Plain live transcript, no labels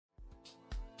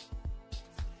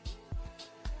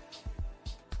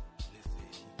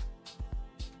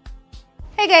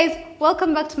Hey guys,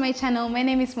 welcome back to my channel. My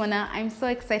name is Mona. I'm so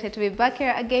excited to be back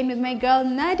here again with my girl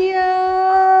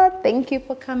Nadia. Thank you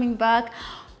for coming back.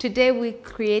 Today we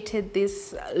created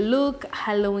this look,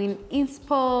 Halloween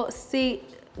inspo, see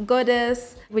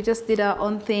goddess. We just did our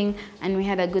own thing and we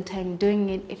had a good time doing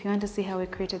it. If you want to see how we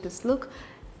created this look,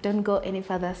 don't go any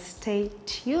further. Stay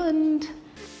tuned.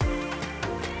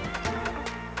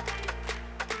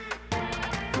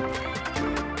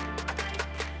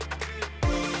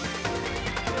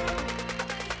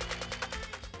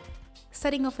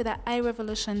 Starting off with our Eye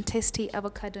Revolution Tasty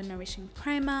Avocado Nourishing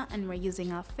Primer, and we're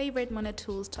using our favorite Mona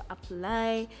tools to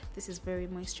apply. This is very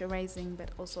moisturizing, but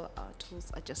also our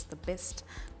tools are just the best.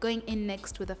 Going in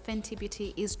next with a Fenty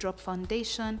Beauty Ease Drop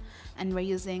Foundation, and we're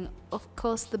using, of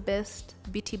course, the best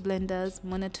Beauty Blenders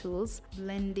Mona tools.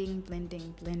 Blending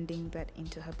that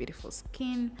into her beautiful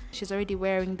skin. She's already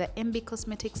wearing the MB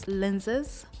Cosmetics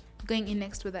lenses. Going in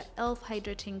next with the e.l.f.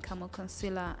 Hydrating Camo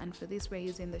Concealer, and for this we're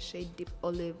using the shade Deep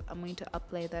Olive. I'm going to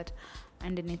apply that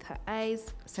underneath her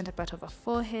eyes, center part of her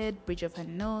forehead, bridge of her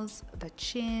nose, the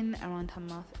chin, around her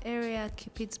mouth area,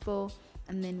 Cupid's bow,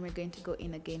 and then we're going to go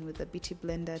in again with the Beauty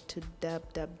Blender to dab.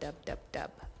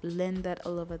 Blend that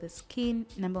all over the skin.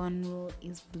 Number one rule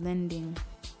is blending.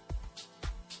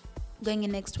 Going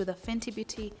in next with a Fenty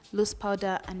Beauty Loose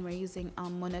Powder, and we're using our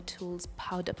Mona Tools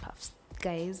Powder Puffs.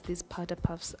 Guys, these powder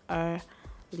puffs are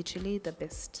literally the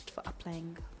best for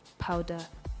applying powder.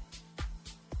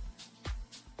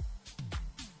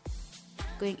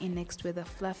 Going in next with a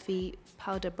fluffy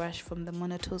powder brush from the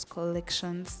Mona Tools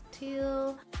collection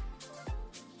still.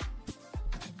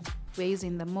 We're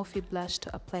using the Morphe blush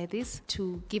to apply this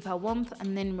to give her warmth,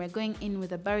 and then we're going in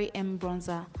with a Barry M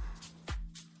bronzer.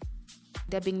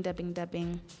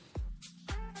 Dabbing.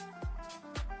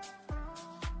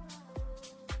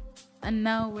 And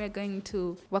now we're going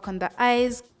to work on the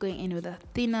eyes, going in with a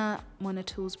thinner Mona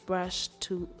Tools brush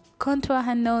to contour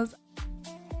her nose.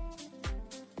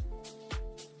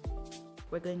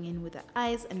 We're going in with the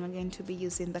eyes, and we're going to be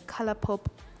using the ColourPop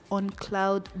On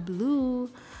Cloud Blue.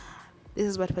 This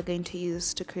is what we're going to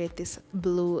use to create this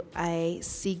blue eye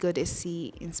sea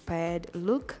goddessy inspired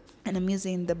look. And I'm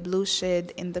using the blue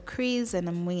shade in the crease, and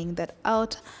I'm winging that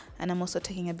out, and I'm also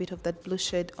taking a bit of that blue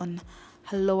shade on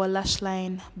her lower lash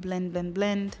line. Blend.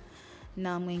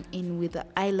 Now I'm going in with the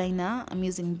eyeliner. I'm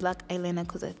using black eyeliner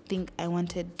because I think I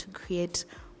wanted to create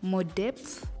more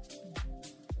depth.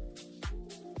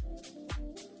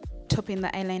 Topping the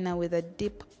eyeliner with a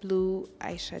deep blue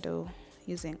eyeshadow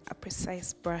using a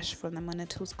precise brush from the Mona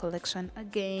Tools collection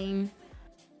again.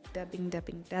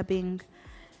 Dabbing.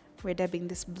 We're dabbing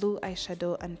this blue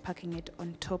eyeshadow and packing it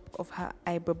on top of her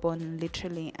eyebrow bone,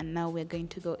 literally. And now we're going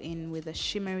to go in with a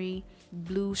shimmery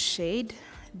blue shade,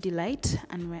 Delight,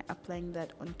 and we're applying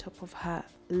that on top of her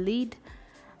lid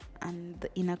and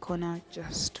the inner corner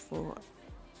just for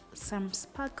some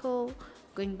sparkle.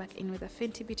 Going back in with a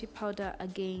Fenty Beauty powder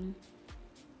again.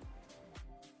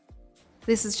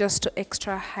 This is just to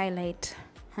extra highlight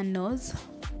her nose.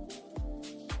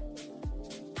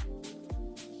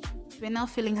 We're now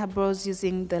filling her brows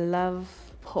using the Love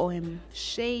Poem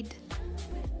shade.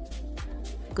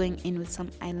 Going in with some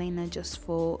eyeliner just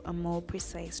for a more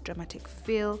precise dramatic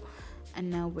feel.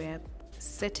 And now we're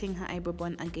setting her eyebrow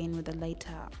bone again with a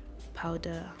lighter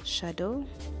powder shadow.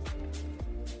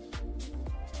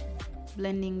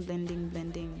 Blending.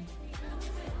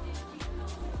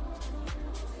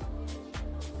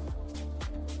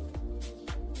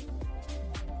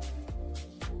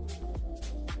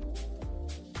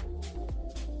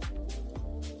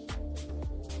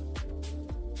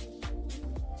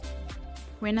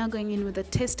 We're now going in with a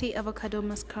Tasty Avocado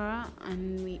Mascara,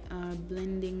 and we are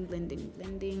blending.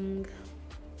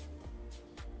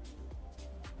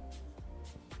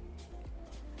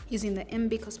 Using the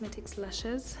MB Cosmetics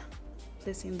lashes,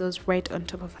 placing those right on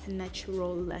top of her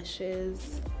natural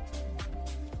lashes.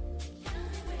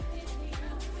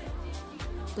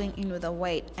 Going in with a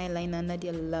white eyeliner.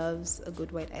 Nadia loves a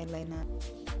good white eyeliner.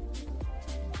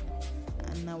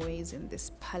 And now we're using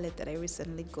this palette that I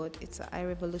recently got. It's an Eye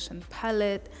Revolution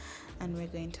palette, and we're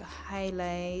going to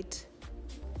highlight.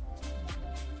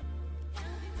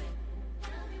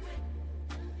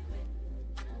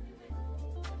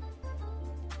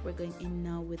 We're going in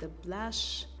now with a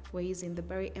blush. We're using the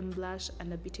Barry M blush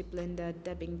and a Beauty Blender,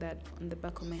 dabbing that on the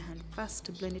back of my hand first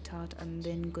to blend it out, and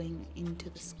then going into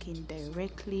the skin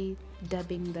directly,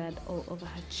 dabbing that all over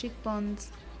her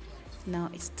cheekbones.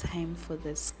 Now it's time for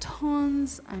the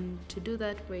stones, and to do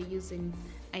that we're using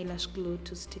eyelash glue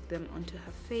to stick them onto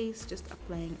her face, just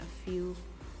applying a few.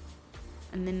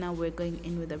 And then now we're going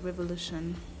in with the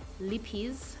Revolution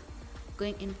Lippies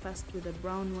Going in first with the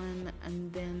brown one,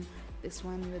 and then this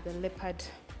one with the leopard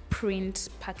print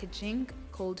packaging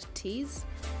called Tease.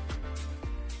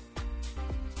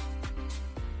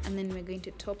 And then we're going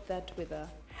to top that with a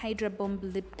Hydra Bomb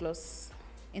lip gloss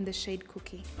in the shade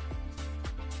Cookie.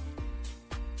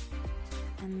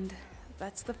 And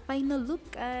that's the final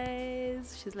look,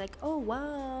 guys. She's like, oh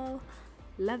wow,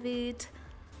 love it.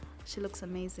 She looks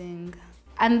amazing.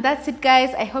 And that's it,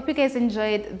 guys. I hope you guys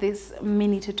enjoyed this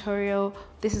mini tutorial.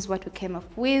 This is what we came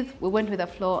up with. We went with the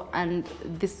flow, and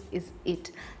this is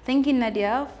it. Thank you,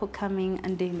 Nadia, for coming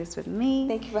and doing this with me.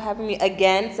 Thank you for having me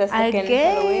again. It's a second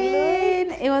Halloween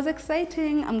look. It was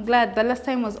exciting. I'm glad. The last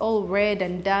time was all red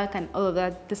and dark and all of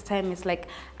that. This time it's like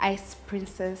Ice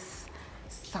Princess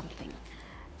something.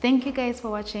 Thank you guys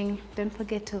for watching. Don't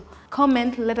forget to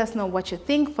comment, let us know what you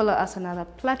think, follow us on other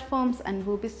platforms, and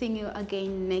we'll be seeing you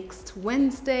again next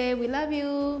Wednesday. We love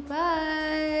you. Bye.